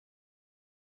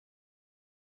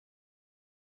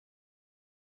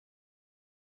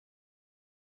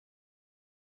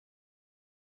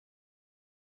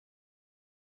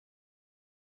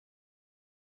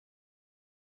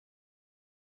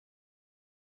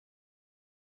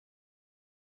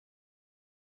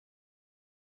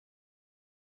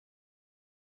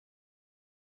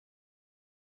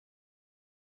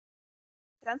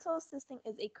Dental assisting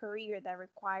is a career that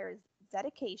requires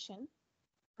dedication,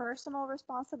 personal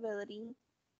responsibility,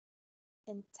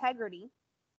 integrity,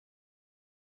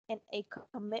 and a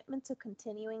commitment to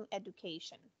continuing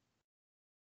education.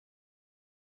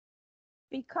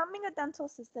 Becoming a dental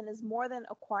assistant is more than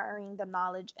acquiring the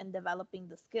knowledge and developing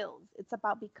the skills. It's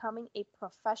about becoming a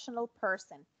professional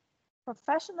person.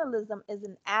 Professionalism is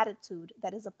an attitude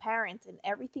that is apparent in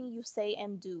everything you say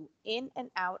and do in and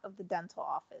out of the dental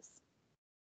office.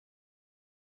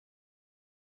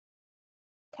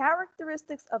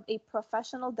 Characteristics of a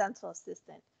professional dental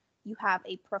assistant: you have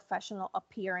a professional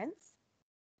appearance,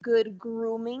 good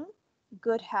grooming,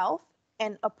 good health,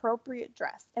 and appropriate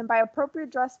dress. And by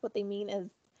appropriate dress, what they mean is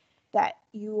that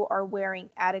you are wearing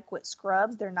adequate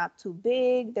scrubs. They're not too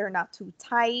big, they're not too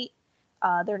tight,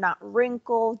 they're not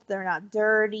wrinkled, they're not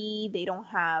dirty, they don't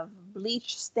have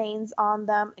bleach stains on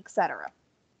them, etc.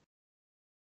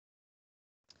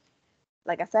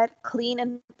 Like I said, clean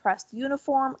and pressed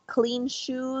uniform, clean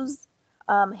shoes,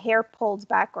 hair pulled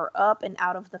back or up and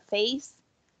out of the face,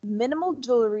 minimal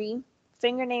jewelry,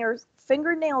 fingernails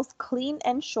clean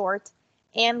and short,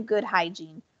 and good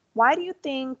hygiene. Why do you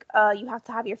think you have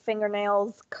to have your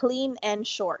fingernails clean and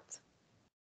short?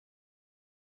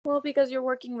 Well, because you're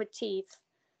working with teeth,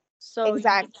 so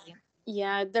Exactly.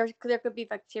 yeah, there could be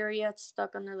bacteria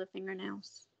stuck under the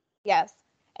fingernails. Yes.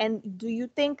 And do you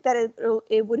think that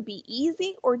it would be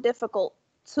easy or difficult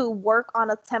to work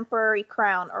on a temporary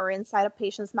crown or inside a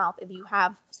patient's mouth if you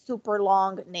have super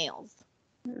long nails?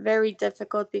 Very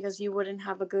difficult because you wouldn't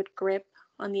have a good grip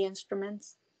on the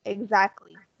instruments.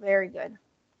 Exactly. Very good.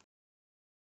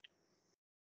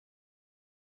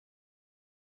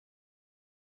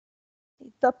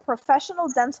 The professional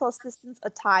dental assistant's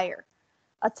attire.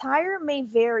 Attire may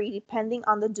vary depending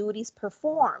on the duties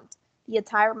performed. The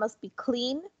attire must be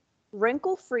clean,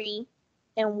 wrinkle-free,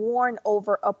 and worn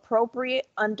over appropriate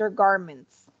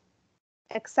undergarments.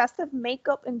 Excessive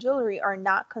makeup and jewelry are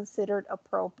not considered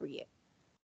appropriate.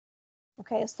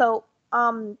 Okay, so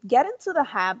get into the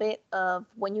habit of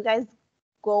when you guys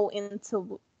go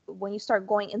into when you start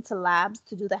going into labs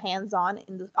to do the hands-on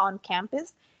on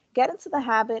campus, get into the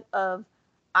habit of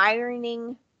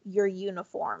ironing your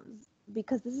uniforms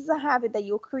because this is a habit that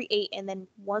you'll create, and then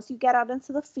once you get out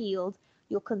into the field,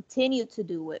 you'll continue to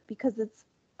do it because it's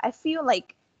I feel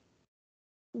like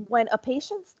when a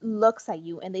patient looks at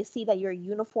you and they see that your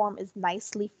uniform is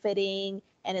nicely fitting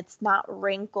and it's not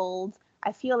wrinkled,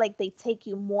 I feel like they take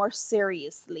you more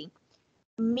seriously.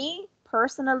 Me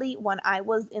personally, when I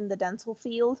was in the dental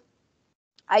field,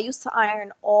 I used to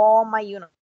iron all my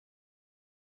uniforms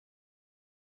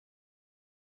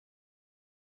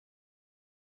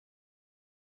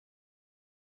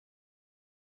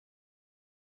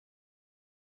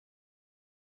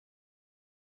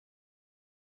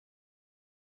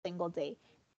single day.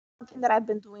 Something that I've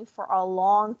been doing for a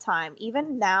long time.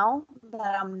 Even now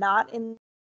that I'm not in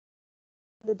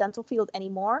the dental field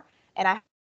anymore and I have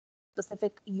a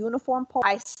specific uniform polo,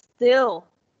 I still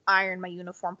iron my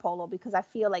uniform polo because I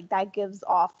feel like that gives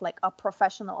off like a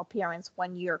professional appearance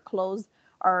when your clothes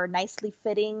are nicely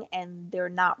fitting and they're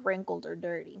not wrinkled or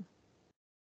dirty.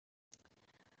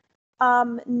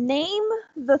 Name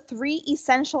the three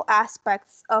essential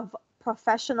aspects of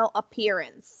professional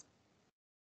appearance.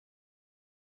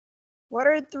 What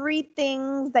are three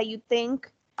things that you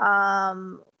think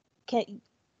can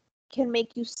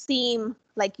make you seem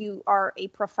like you are a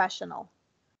professional?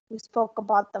 We spoke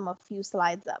about them a few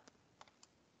slides up.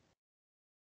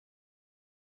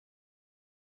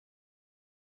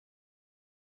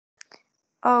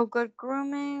 Oh, good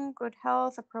grooming, good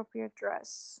health, appropriate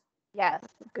dress. Yes,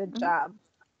 good Mhm. job.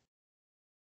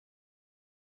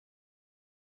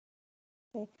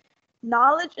 Okay.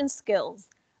 Knowledge and skills.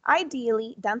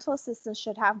 Ideally, dental assistants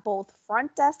should have both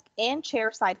front desk and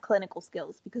chairside clinical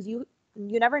skills because you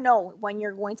never know when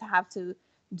you're going to have to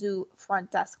do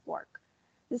front desk work.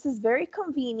 This is very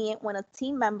convenient when a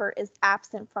team member is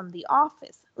absent from the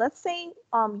office. Let's say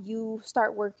you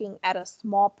start working at a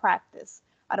small practice,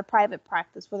 at a private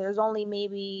practice where there's only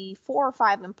maybe 4 or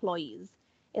 5 employees.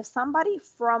 If somebody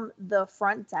from the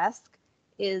front desk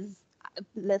is,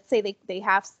 let's say they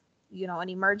have an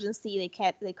emergency,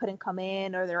 they couldn't come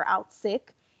in or they're out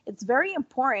sick, it's very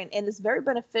important and it's very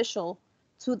beneficial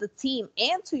to the team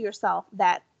and to yourself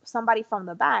that somebody from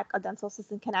the back, a dental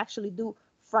assistant, can actually do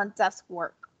front desk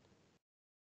work.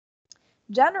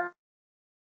 Generally,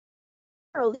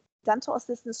 dental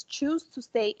assistants choose to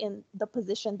stay in the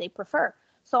position they prefer.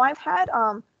 So I've had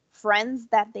friends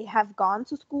that they have gone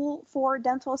to school for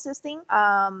dental assisting,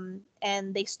 and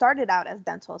they started out as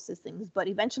dental assistants, but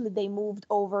eventually they moved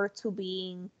over to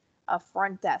being a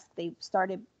front desk.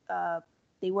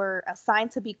 They were assigned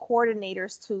to be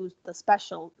coordinators to the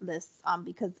specialists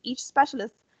because each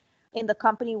specialist in the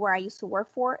company where I used to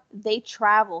work for, they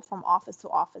travel from office to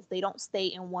office. They don't stay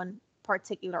in one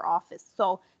particular office.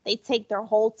 So they take their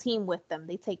whole team with them.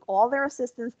 They take all their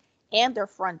assistants and their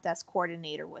front desk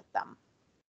coordinator with them.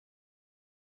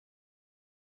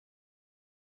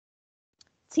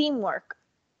 Teamwork.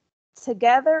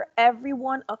 Together,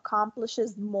 everyone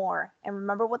accomplishes more. And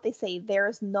remember what they say, there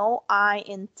is no I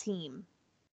in team.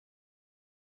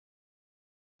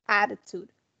 Attitude.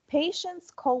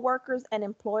 Patients, coworkers, and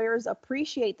employers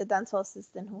appreciate the dental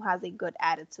assistant who has a good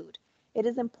attitude. It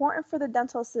is important for the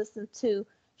dental assistant to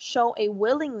show a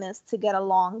willingness to get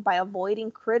along by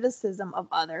avoiding criticism of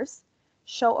others,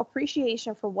 show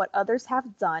appreciation for what others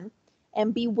have done,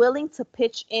 and be willing to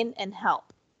pitch in and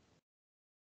help.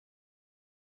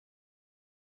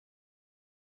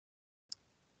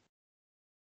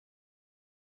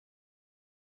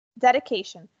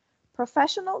 Dedication.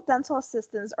 Professional dental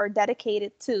assistants are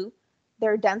dedicated to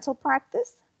their dental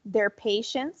practice, their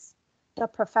patients, the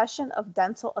profession of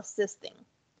dental assisting.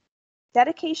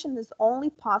 Dedication is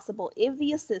only possible if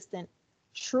the assistant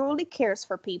truly cares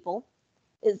for people,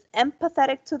 is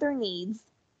empathetic to their needs,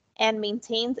 and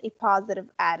maintains a positive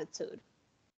attitude.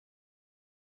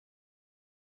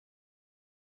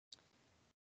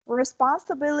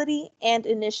 Responsibility and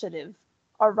initiative.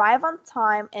 Arrive on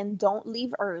time and don't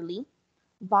leave early.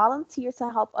 Volunteer to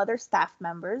help other staff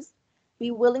members.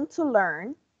 Be willing to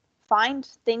learn. Find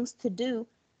things to do.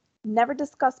 Never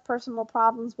discuss personal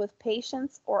problems with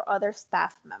patients or other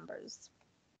staff members.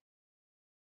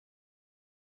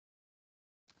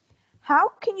 How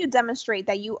can you demonstrate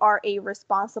that you are a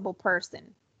responsible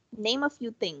person? Name a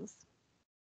few things.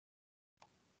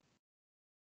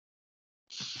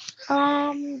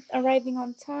 Arriving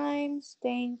on time,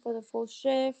 staying for the full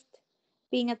shift,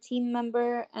 being a team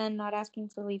member, and not asking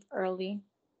to leave early.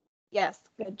 Yes,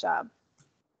 good job.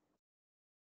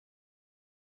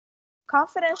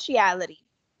 Confidentiality.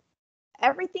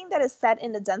 Everything that is said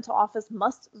in the dental office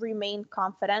must remain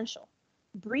confidential.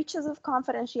 Breaches of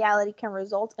confidentiality can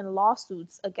result in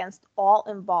lawsuits against all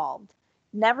involved.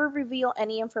 Never reveal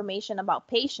any information about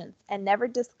patients and never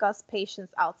discuss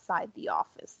patients outside the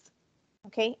office.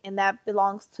 Okay, and that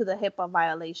belongs to the HIPAA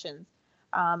violations.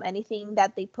 Anything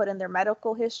that they put in their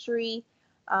medical history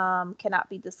cannot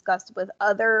be discussed with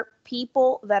other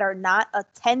people that are not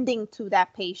attending to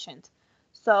that patient.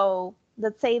 So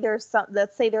let's say there's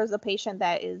a patient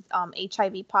that is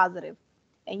HIV positive,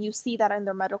 and you see that in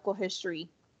their medical history.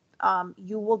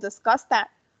 You will discuss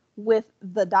that with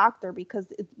the doctor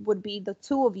because it would be the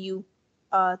two of you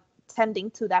tending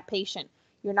to that patient.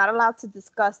 You're not allowed to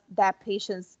discuss that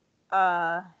patient's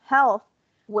health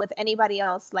with anybody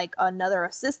else, like another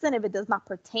assistant, if it does not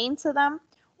pertain to them,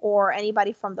 or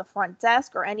anybody from the front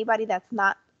desk, or anybody that's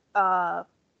not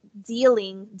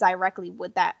dealing directly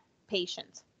with that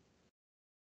patient.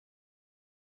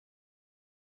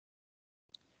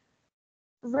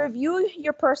 Review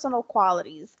your personal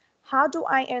qualities. How do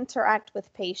I interact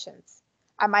with patients?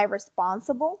 Am I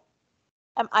responsible?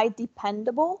 Am I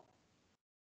dependable?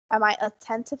 Am I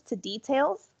attentive to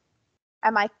details?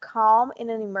 Am I calm in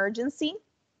an emergency?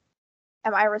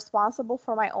 Am I responsible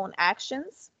for my own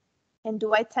actions? And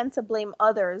do I tend to blame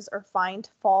others or find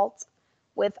fault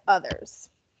with others?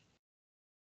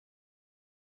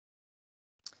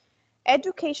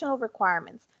 Educational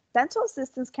requirements. Dental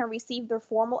assistants can receive their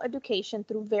formal education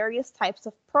through various types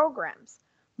of programs.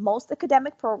 Most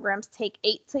academic programs take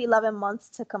 8 to 11 months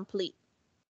to complete.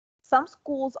 Some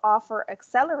schools offer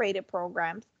accelerated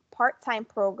programs, part-time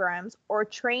programs, or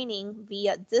training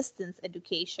via distance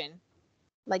education,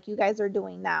 like you guys are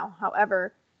doing now.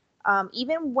 However,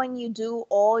 even when you do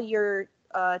all your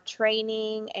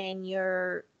training and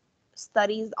your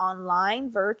studies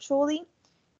online virtually,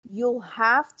 you'll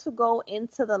have to go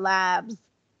into the labs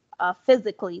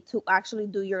physically to actually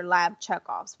do your lab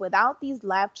checkoffs. Without these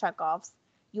lab checkoffs,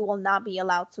 you will not be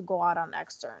allowed to go out on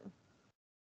extern.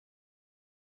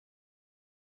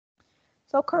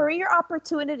 So career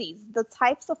opportunities, the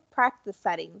types of practice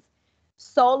settings,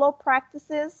 solo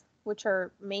practices, which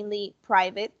are mainly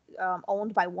private,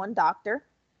 owned by one doctor,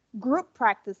 group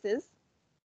practices,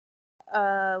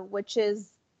 which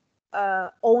is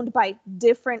owned by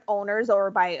different owners or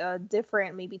by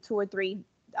different, maybe 2 or 3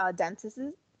 dentists,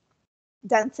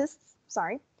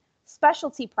 sorry.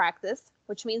 Specialty practice,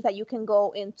 which means that you can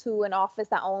go into an office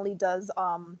that only does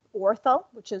ortho,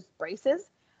 which is braces,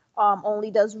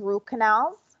 only does root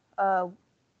canals,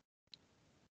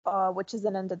 which is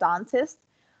an endodontist,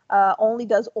 only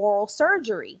does oral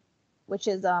surgery, which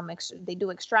is they do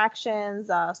extractions,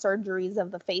 surgeries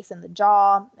of the face and the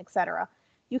jaw, etc.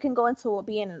 You can go into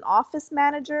being an office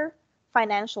manager,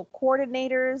 financial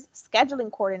coordinators, scheduling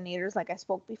coordinators, like I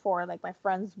spoke before, like my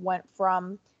friends went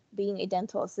from being a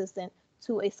dental assistant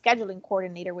to a scheduling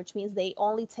coordinator, which means they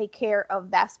only take care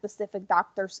of that specific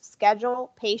doctor's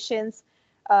schedule, patients,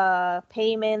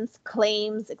 payments,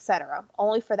 claims, etc.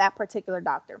 Only for that particular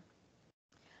doctor.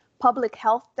 Public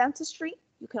health dentistry,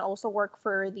 you can also work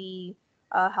for the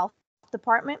health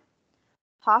department,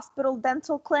 hospital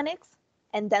dental clinics,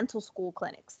 and dental school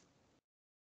clinics.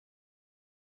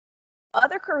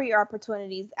 Other career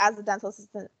opportunities as a dental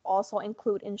assistant also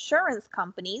include insurance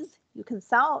companies. You can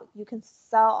sell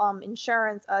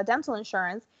insurance, dental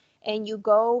insurance, and you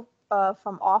go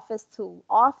from office to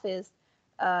office,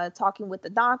 talking with the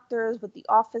doctors, with the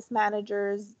office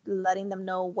managers, letting them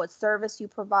know what service you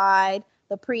provide,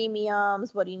 the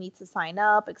premiums, what you need to sign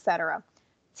up, etc.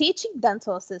 Teaching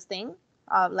dental assisting,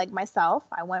 like myself,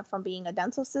 I went from being a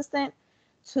dental assistant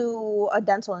to a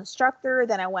dental instructor.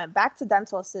 Then I went back to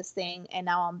dental assisting, and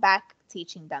now I'm back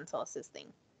teaching dental assisting.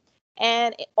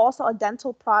 And also a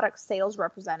dental product sales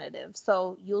representative.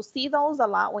 So you'll see those a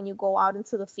lot when you go out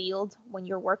into the field. When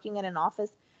you're working in an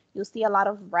office, you'll see a lot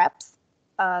of reps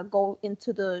go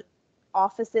into the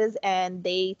offices, and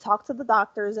they talk to the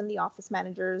doctors and the office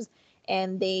managers,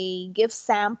 and they give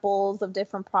samples of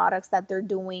different products that they're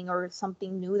doing or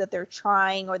something new that they're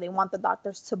trying, or they want the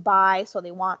doctors to buy. So they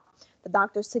want the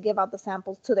doctors to give out the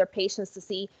samples to their patients to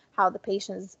see how the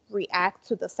patients react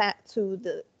to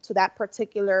that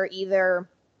particular either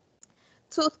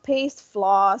toothpaste,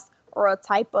 floss, or a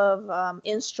type of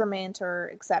instrument,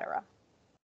 or etc.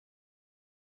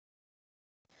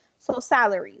 So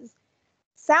salaries.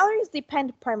 Salaries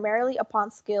depend primarily upon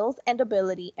skills and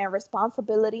ability and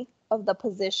responsibility of the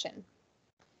position.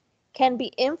 Can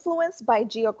be influenced by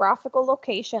geographical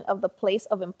location of the place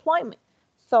of employment.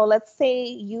 So let's say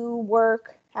you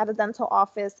work at a dental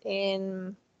office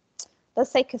in,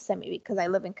 let's say Kissimmee, because I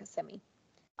live in Kissimmee.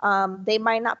 They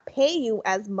might not pay you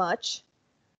as much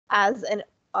as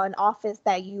an office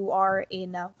that you are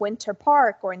in Winter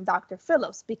Park or in Dr.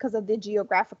 Phillips because of the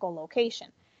geographical location.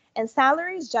 And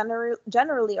salaries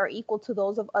generally are equal to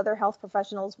those of other health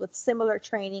professionals with similar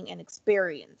training and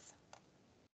experience.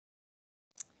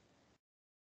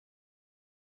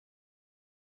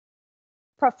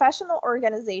 Professional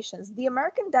organizations. The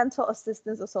American Dental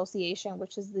Assistants Association,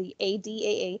 which is the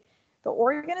ADAA, the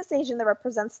organization that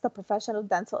represents the profession of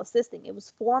dental assisting. It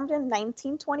was formed in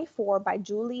 1924 by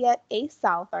Juliet A.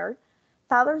 Souther.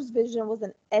 Souther's vision was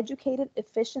an educated,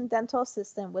 efficient dental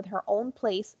assistant with her own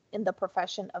place in the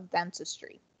profession of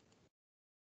dentistry.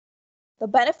 The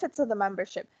benefits of the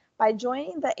membership. By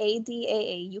joining the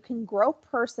ADAA, you can grow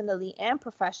personally and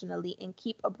professionally and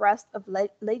keep abreast of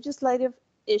legislative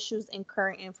issues and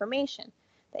current information.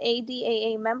 The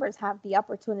ADAA members have the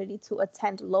opportunity to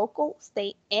attend local,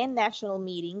 state, and national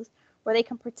meetings where they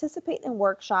can participate in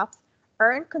workshops,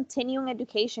 earn continuing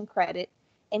education credit,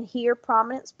 and hear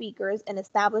prominent speakers and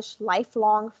establish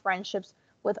lifelong friendships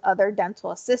with other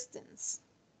dental assistants.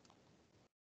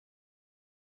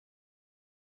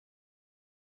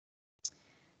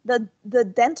 The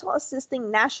Dental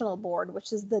Assisting National Board,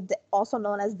 which is also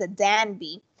known as the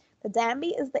DANBI. The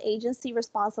DANBI is the agency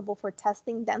responsible for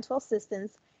testing dental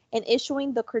assistants and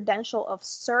issuing the credential of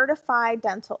Certified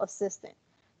Dental Assistant.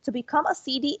 To become a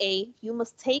CDA, you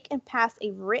must take and pass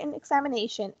a written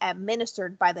examination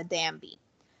administered by the DANBI.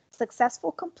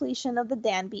 Successful completion of the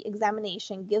DANBI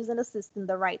examination gives an assistant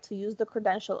the right to use the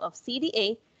credential of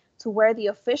CDA, to wear the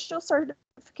official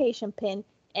certification pin,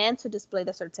 and to display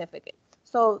the certificate.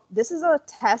 So this is a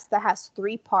test that has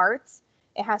 3 parts.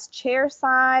 It has chair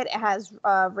side, it has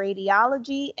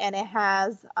radiology, and it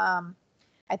has,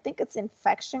 I think it's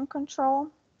infection control.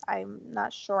 I'm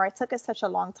not sure. I took it such a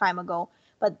long time ago,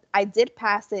 but I did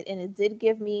pass it, and it did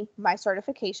give me my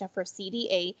certification for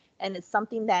CDA, and it's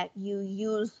something that you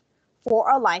use for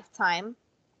a lifetime,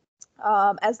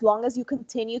 as long as you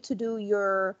continue to do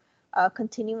your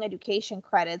continuing education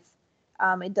credits.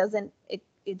 It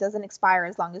doesn't expire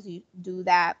as long as you do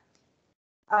that.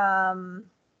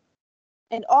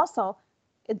 And also,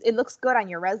 it looks good on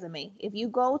your resume. If you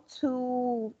go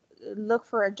to look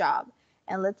for a job,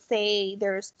 and let's say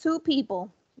there's 2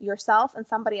 people, yourself and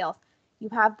somebody else, you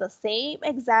have the same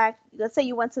exact, let's say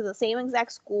you went to the same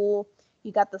exact school,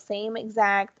 you got the same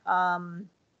exact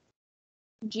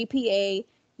GPA,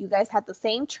 you guys had the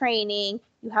same training,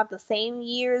 you have the same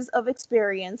years of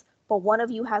experience, but one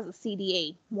of you has a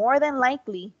CDA. More than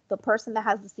likely, the person that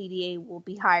has the CDA will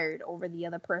be hired over the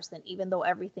other person, even though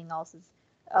everything else is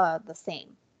the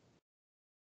same.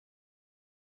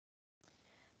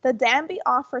 The Danby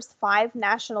offers 5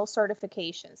 national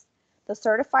certifications: the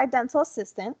Certified Dental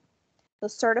Assistant, the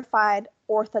Certified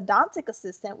Orthodontic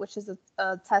Assistant, which is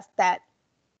a test that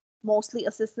mostly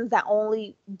assistants that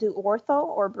only do ortho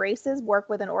or braces work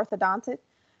with an orthodontist,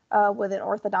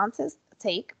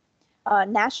 take,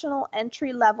 National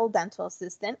Entry Level Dental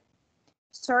Assistant,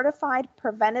 Certified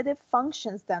Preventative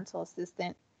Functions Dental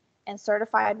Assistant, and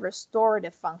Certified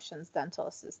Restorative Functions Dental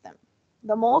Assistant.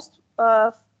 The most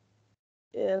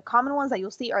common ones that you'll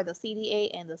see are the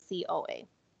CDA and the COA.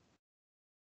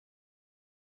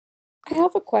 I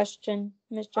have a question,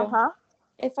 Ms. Jo. Uh-huh.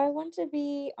 If I want to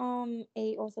be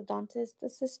a orthodontist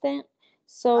assistant,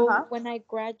 so when I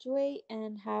graduate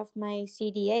and have my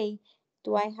CDA,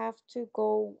 do I have to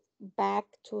go back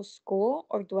to school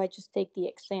or do I just take the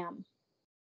exam?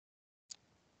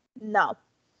 No.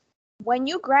 When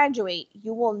you graduate,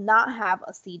 you will not have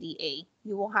a CDA.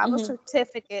 You will have a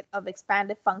certificate of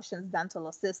expanded functions dental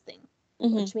assisting,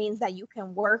 which means that you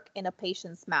can work in a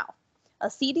patient's mouth. A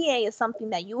CDA is something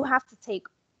that you have to take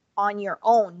on your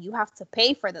own. You have to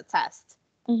pay for the test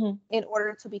in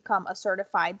order to become a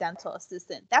certified dental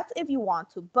assistant. That's if you want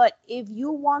to. But if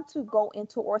you want to go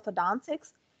into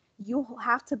orthodontics, you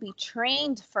have to be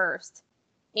trained first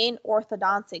in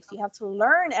orthodontics. You have to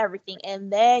learn everything,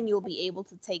 and then you'll be able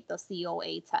to take the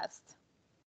COA test.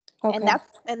 Okay.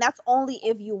 And that's only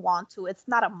if you want to. It's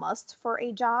not a must for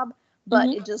a job, but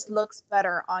it just looks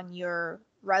better on your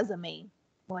resume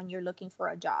when you're looking for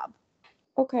a job.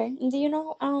 Okay. And do you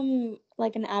know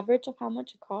like an average of how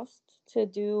much it costs to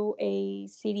do a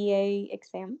CDA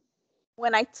exam?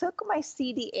 When I took my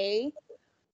CDA,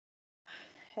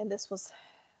 and this was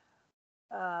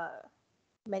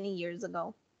many years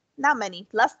ago, not many,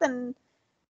 less than,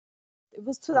 it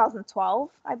was 2012,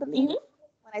 I believe,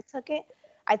 when I took it.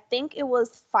 I think it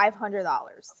was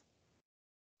 $500.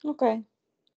 Okay.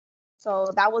 So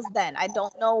that was then. I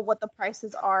don't know what the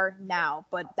prices are now,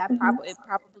 but that it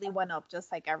probably went up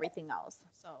just like everything else.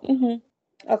 So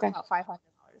okay, about $500.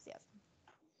 Yes.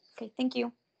 Okay, thank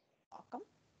you. Welcome.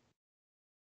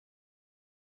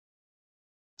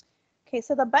 Okay,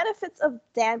 so the benefits of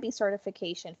Danby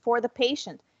certification for the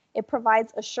patient: it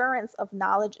provides assurance of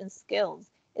knowledge and skills.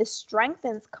 It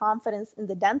strengthens confidence in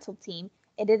the dental team,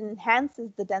 and it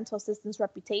enhances the dental assistant's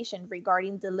reputation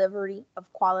regarding delivery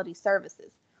of quality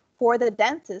services. For the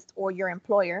dentist or your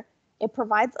employer, it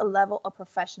provides a level of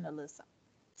professionalism.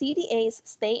 CDAs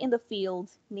stay in the field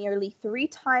nearly 3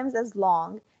 times as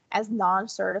long as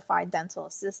non-certified dental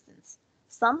assistants.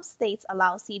 Some states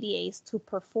allow CDAs to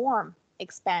perform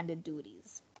expanded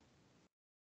duties.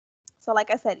 So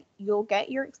like I said, you'll get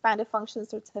your expanded function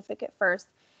certificate first,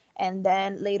 and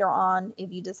then later on,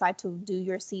 if you decide to do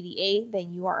your CDA,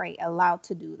 then you are allowed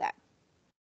to do that.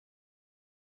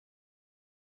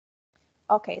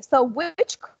 Okay, so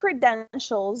which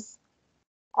credentials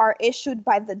are issued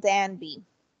by the Danby?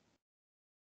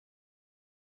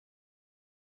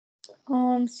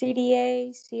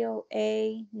 CDA,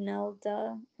 COA,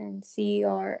 NELDA, and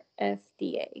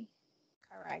CRFDA.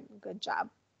 Correct, good job.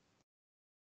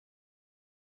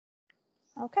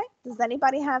 Okay, does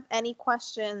anybody have any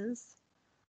questions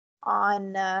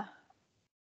on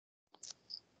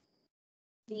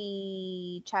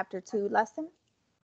the chapter 2 lesson?